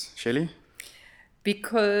this, Shelley?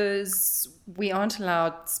 Because we aren't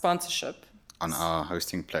allowed sponsorship On our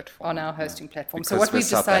hosting platform. So Because what we're we've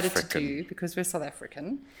South decided to African. do, because we're South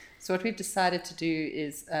African, so what we've decided to do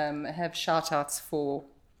is have shout outs for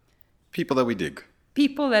People that we dig.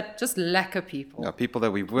 people that just lacquer people. Yeah, people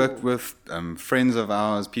that we've worked with, friends of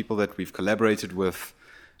ours, people that we've collaborated with.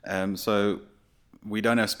 So we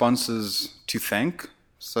don't have sponsors to thank.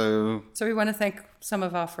 So So we want to thank some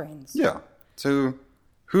of our friends. yeah. So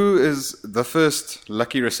who is the first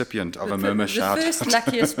lucky recipient of a Murmur shout? The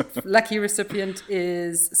first lucky recipient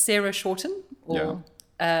is Sarah Shorten, or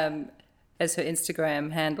as her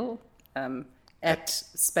Instagram handle, at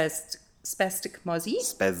Spastic Mozzie.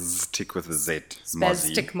 Spastic with a Z.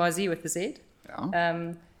 Spastic Mozzie with a Z.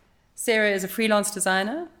 Yeah. Sarah is a freelance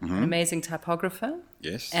designer, an amazing typographer,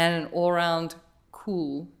 Yes. and an all-round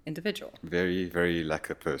cool individual. Very, very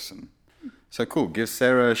lacquer person. So cool. Give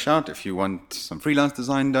Sarah a shout if you want some freelance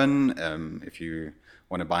design done. If you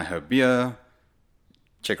want to buy her beer,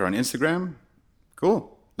 check her on Instagram.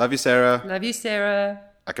 Cool. Love you, Sarah. Love you, Sarah.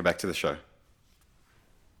 Okay, back to the show.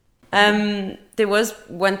 There was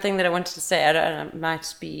one thing that I wanted to say. I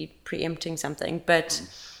might be preempting something, but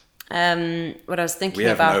what I was thinking We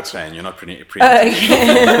have about. no plan. You're not preempting.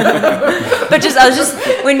 But I was just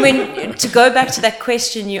when to go back to that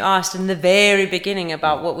question you asked in the very beginning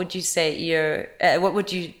about what would you say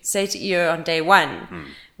to Io on day one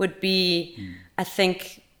would be, I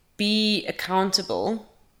think, be accountable,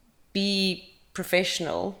 be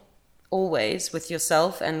professional always with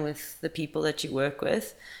yourself and with the people that you work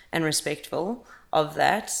with, and respectful of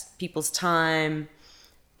that, people's time,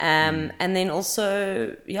 and then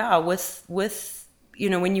also with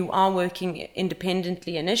when you are working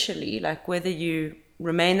independently initially, like whether you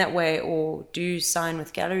remain that way or do sign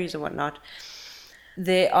with galleries or whatnot,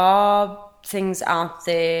 there are things out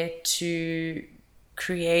there to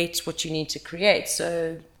create what you need to create.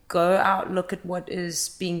 So go out, look at what is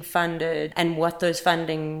being funded and what those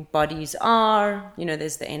funding bodies are.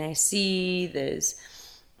 There's the NAC, there's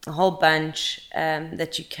a whole bunch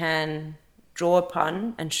that you can draw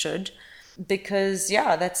upon and should. Because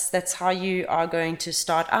that's how you are going to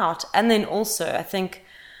start out. And then also, I think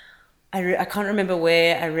I can't remember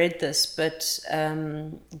where I read this, but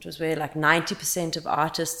it was where like 90% of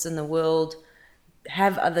artists in the world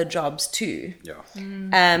have other jobs too. Yeah.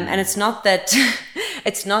 And it's not that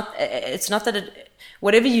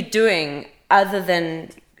whatever you're doing other than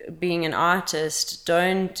being an artist,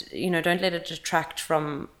 don't let it detract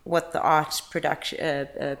from what the art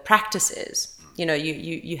production practice is.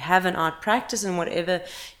 You have an art practice, and whatever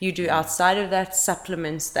you do outside of that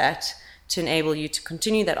supplements that to enable you to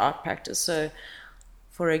continue that art practice. So,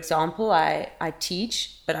 for example, I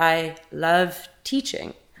teach, but I love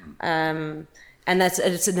teaching. And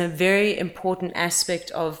it's a very important aspect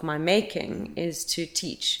of my making is to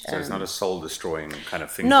teach. So it's not a soul-destroying kind of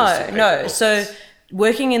thing. No. So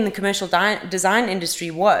working in the commercial design industry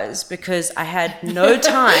was because I had no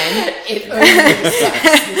time.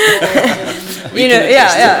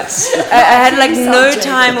 I had like no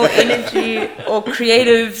time or energy or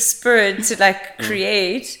creative spirit to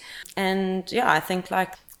create. And I think I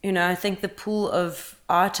think the pool of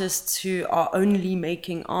artists who are only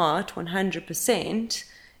making art 100%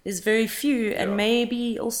 is very few, and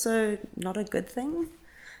maybe also not a good thing.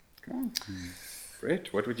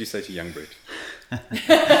 Brett, what would you say to young Brett?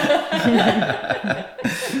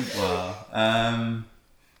 Wow.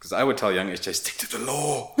 Because I would tell young HJ, stick to the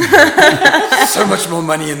law. So much more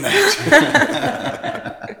money in that.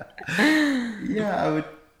 I would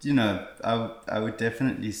I would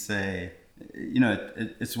definitely say,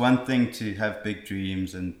 it's one thing to have big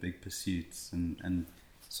dreams and big pursuits and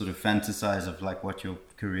sort of fantasize of like what your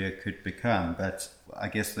career could become. But I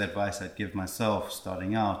guess the advice I'd give myself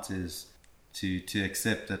starting out is to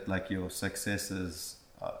accept that like your successes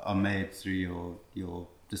are made through your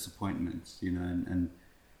disappointments,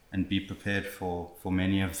 and be prepared for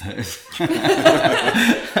many of those.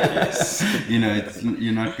 Yes.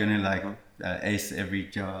 You're not going to like ace every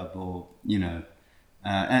job, or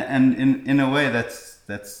and in a way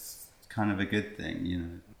that's kind of a good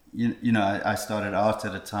thing. I started out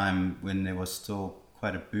at a time when there was still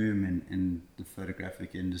quite a boom in the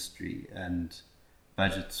photographic industry, and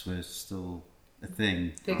budgets were still a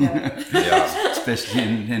thing. Yeah. Especially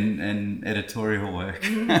in editorial work.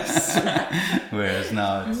 Whereas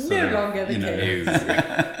now it's no longer the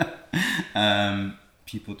case.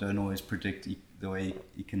 People don't always predict the way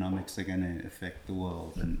economics are going to affect the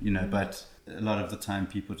world, and but a lot of the time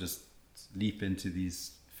people just leap into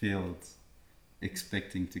these fields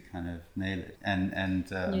expecting to kind of nail it, and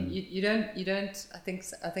you don't. I think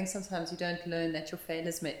sometimes you don't learn that your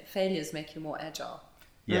failures make you more agile.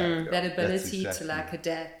 Yeah, that ability exactly. to like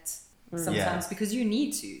adapt sometimes because you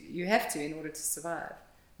have to in order to survive.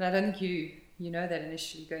 And I don't think you know that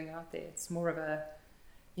initially going out there. It's more of a,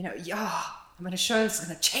 I'm going to show it's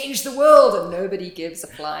going to change the world, and nobody gives a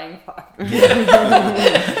flying fuck.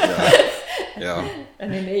 Yeah.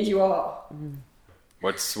 And then there you are.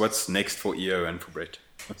 What's next for EO and for Brett?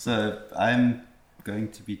 So I'm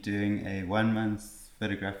going to be doing a 1-month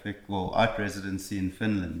art residency in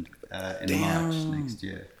Finland in March next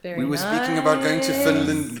year. We were speaking about going to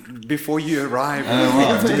Finland before you arrived. Oh, We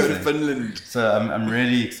wow, have to go to amazing. Finland. So I'm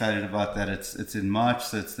really excited about that. It's in March,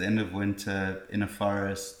 so it's the end of winter in a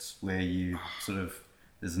forest where you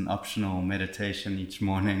there's an optional meditation each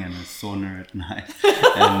morning and a sauna at night.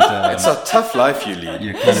 And It's a tough life you lead.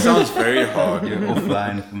 It sounds very hard. You're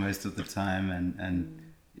offline for most of the time, and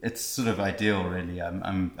it's sort of ideal, really.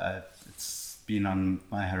 It's been on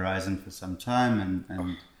my horizon for some time, and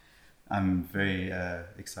I'm very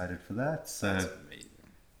excited for that. So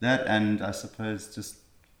that, and I suppose just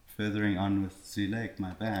furthering on with Zoo Lake,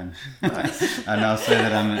 my band. Nice. And I'll say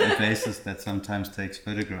that I'm a bassist that sometimes takes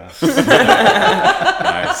photographs.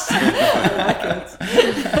 Nice.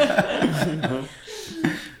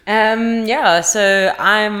 So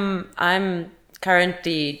I'm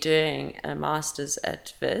currently doing a master's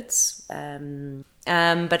at Wits,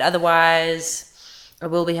 but otherwise I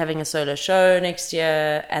will be having a solo show next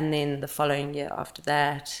year, and then the following year after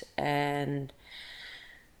that, and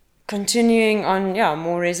continuing on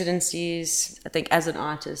more residencies. I think as an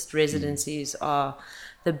artist, residencies are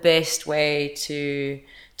the best way to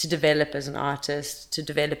develop as an artist, to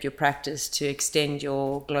develop your practice, to extend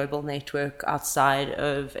your global network outside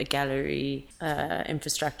of a gallery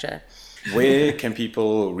infrastructure. Where can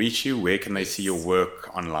people reach you? Where can they see your work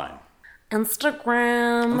online?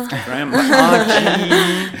 Instagram. IG.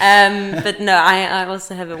 But no, I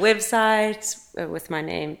also have a website with my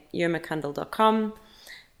name, yomakundal.com.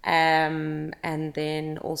 And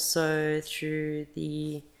then also through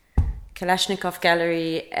the Kalashnikov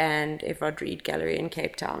Gallery and Evrod Reed Gallery in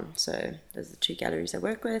Cape Town. So those are the 2 galleries I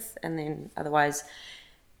work with. And then otherwise,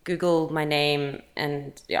 Google my name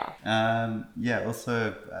and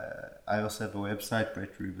Also, I also have a website,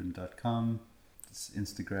 brettrubin.com. It's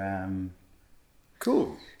Instagram.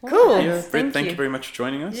 Cool. Cool. Brett, thank you very much for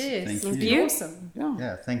joining us. Yes, Thank it's you. awesome.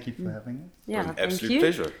 Yeah, thank you for having us. Yeah, An thank absolute you.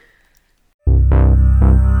 pleasure.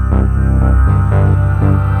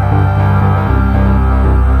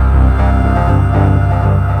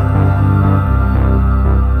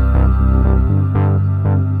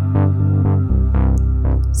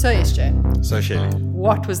 So SJ, So Shelley,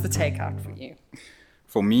 what was the takeout for you?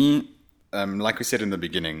 for me, like we said in the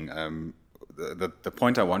beginning, the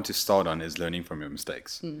point I want to start on is learning from your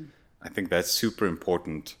mistakes. I think that's super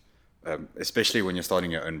important, especially when you're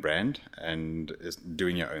starting your own brand and is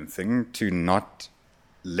doing your own thing, to not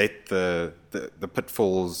let the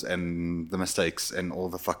pitfalls and the mistakes and all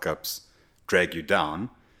the fuck-ups drag you down,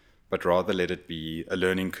 but rather let it be a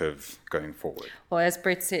learning curve going forward. Well, as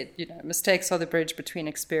Brett said, mistakes are the bridge between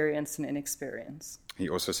experience and inexperience. He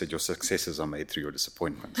also said your successes are made through your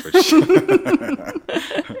disappointments, but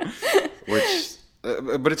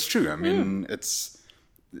it's true. I mean, it's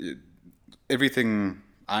everything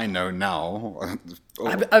I know now.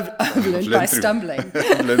 I've learned by stumbling.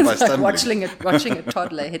 I've learned by It's like stumbling. watching a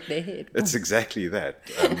toddler hit their head. It's exactly that.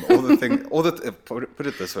 Put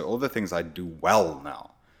it this way: all the things I do well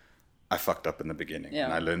now, I fucked up in the beginning, Yeah.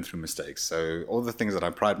 and I learned through mistakes. So all the things that I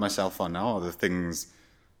pride myself on now are the things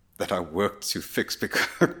that I worked to fix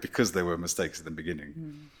because there were mistakes at the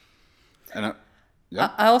beginning. And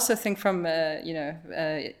I also think from,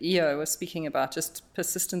 EO was speaking about just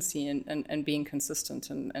persistency and being consistent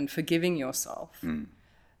and forgiving yourself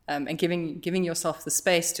and giving yourself the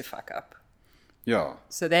space to fuck up yeah,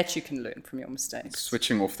 so that you can learn from your mistakes.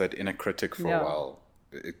 switching off that inner critic for Yeah. a while.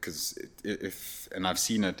 Because and I've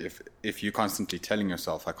seen it, if you're constantly telling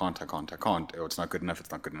yourself, I can't, or it's not good enough,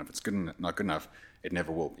 it's not good enough, it's not good enough, it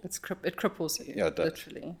never will be. It cripples you, Yeah, it does.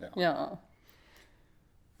 literally. Yeah. Yeah.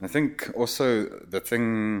 I think also the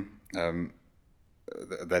thing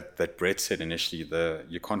that Brett said initially,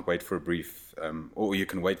 you can't wait for a brief, or you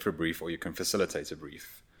can wait for a brief, or you can facilitate a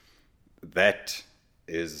brief. That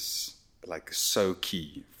is like so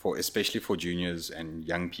key especially for juniors and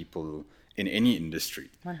young people in any industry.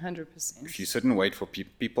 100%. If you sit and wait for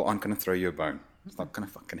people aren't going to throw you a bone. It's not going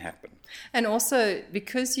to fucking happen. And also,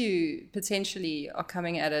 because you potentially are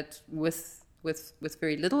coming at it with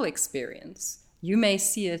very little experience, you may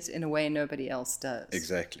see it in a way nobody else does.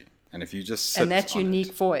 Exactly. And if you just sit And that on unique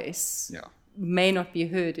it, voice yeah. may not be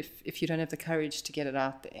heard if you don't have the courage to get it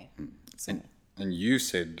out there. So, And you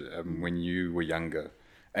said when you were younger,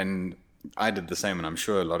 and I did the same, and I'm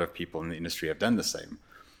sure a lot of people in the industry have done the same.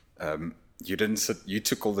 You didn't sit, you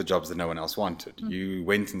took all the jobs that no one else wanted. You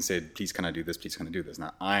went and said, please can I do this, please can I do this.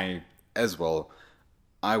 Now I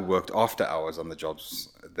worked after hours on the jobs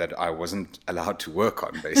that I wasn't allowed to work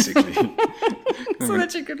on, basically. so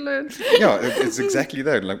that you could learn. Yeah, it's exactly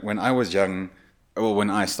that. Like when I was young, when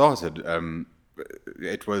I started,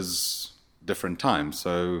 it was different times.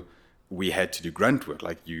 So we had to do grunt work.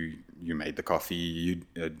 Like you made the coffee,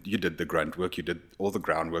 you did the grunt work, you did all the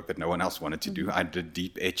groundwork that no one else wanted to do. I did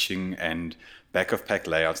deep etching and back of pack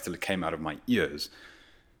layouts till it came out of my ears.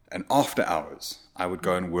 And after hours, I would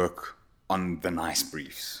go and work on the nice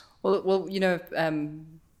briefs. Well,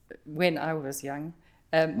 when I was young,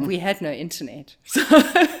 we had no internet.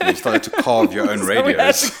 You started to carve your own So we had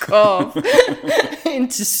radios. to carve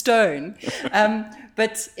into stone.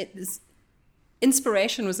 But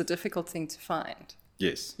inspiration was a difficult thing to find.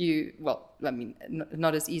 Yes.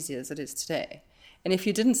 Not as easy as it is today. And if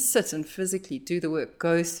you didn't sit and physically do the work,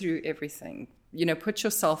 go through everything, put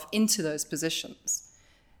yourself into those positions,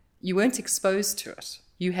 you weren't exposed to it.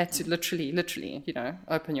 You had to literally,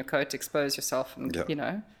 open your coat, expose yourself, and,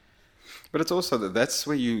 Yeah. But it's also that's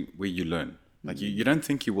where you learn. Like you don't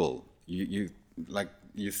think you will. You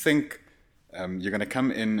think you're going to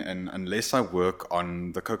come in, and unless I work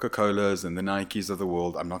on the Coca-Colas and the Nikes of the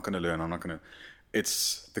world, I'm not going to learn. I'm not going to.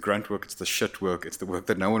 It's the grunt work. It's the shit work. It's the work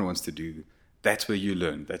that no one wants to do. That's where you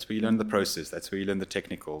learn. That's where you learn the process. That's where you learn the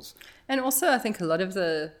technicals. And also, I think a lot of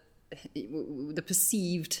the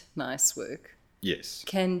perceived nice work Yes.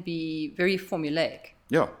 can be very formulaic.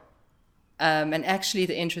 Yeah. And actually,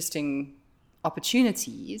 the interesting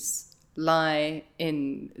opportunities lie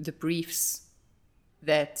in the briefs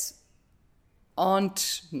that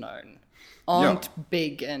aren't known, aren't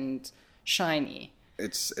big and shiny.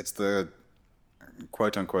 It's the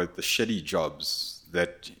quote unquote the shitty jobs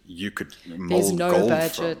that you could mold There's no gold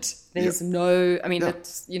budget. from. There's Yeah. no. I mean, Yeah.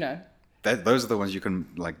 it's Those are the ones you can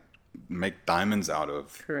like make diamonds out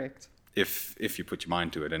of. correct. If you put your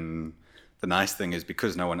mind to it. And the nice thing is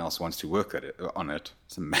because no one else wants to work on it,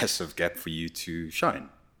 it's a massive gap for you to shine.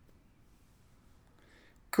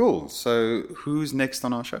 Cool. So who's next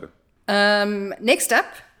on our show? Next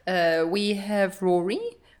up, we have Rory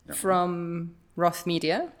from Roth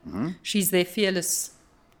Media. She's their fearless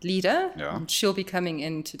leader. Yeah. And she'll be coming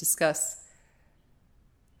in to discuss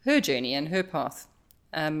her journey and her path.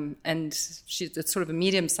 And it's sort of a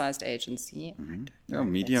medium-sized agency. Yeah,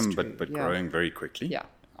 medium, true. but Yeah. growing very quickly. Yeah.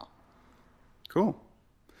 Cool.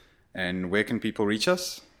 And where can people reach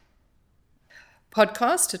us?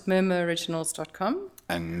 Podcast at murmuroriginals.com.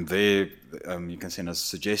 And there you can send us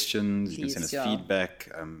suggestions, you can send us Please, yeah. feedback,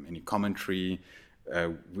 any commentary.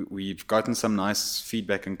 We've gotten some nice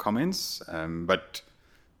feedback and comments, but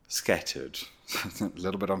scattered. A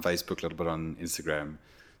little bit on Facebook, a little bit on Instagram.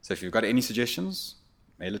 So if you've got any suggestions,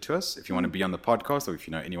 mail it to us. If you want to be on the podcast, or if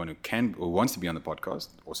you know anyone who can or wants to be on the podcast,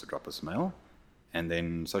 also drop us a mail. And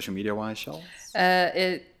then social media-wise, Shell?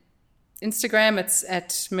 Instagram, it's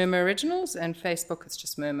at Murmur Originals, and Facebook, it's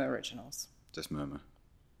just Murmur Originals. Just murmur.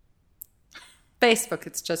 Facebook,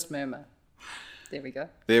 it's just Murmur. There we go.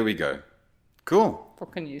 There we go. Cool.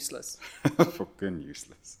 Fucking useless. Fucking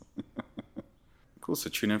useless. Cool. So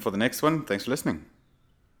tune in for the next one. Thanks for listening.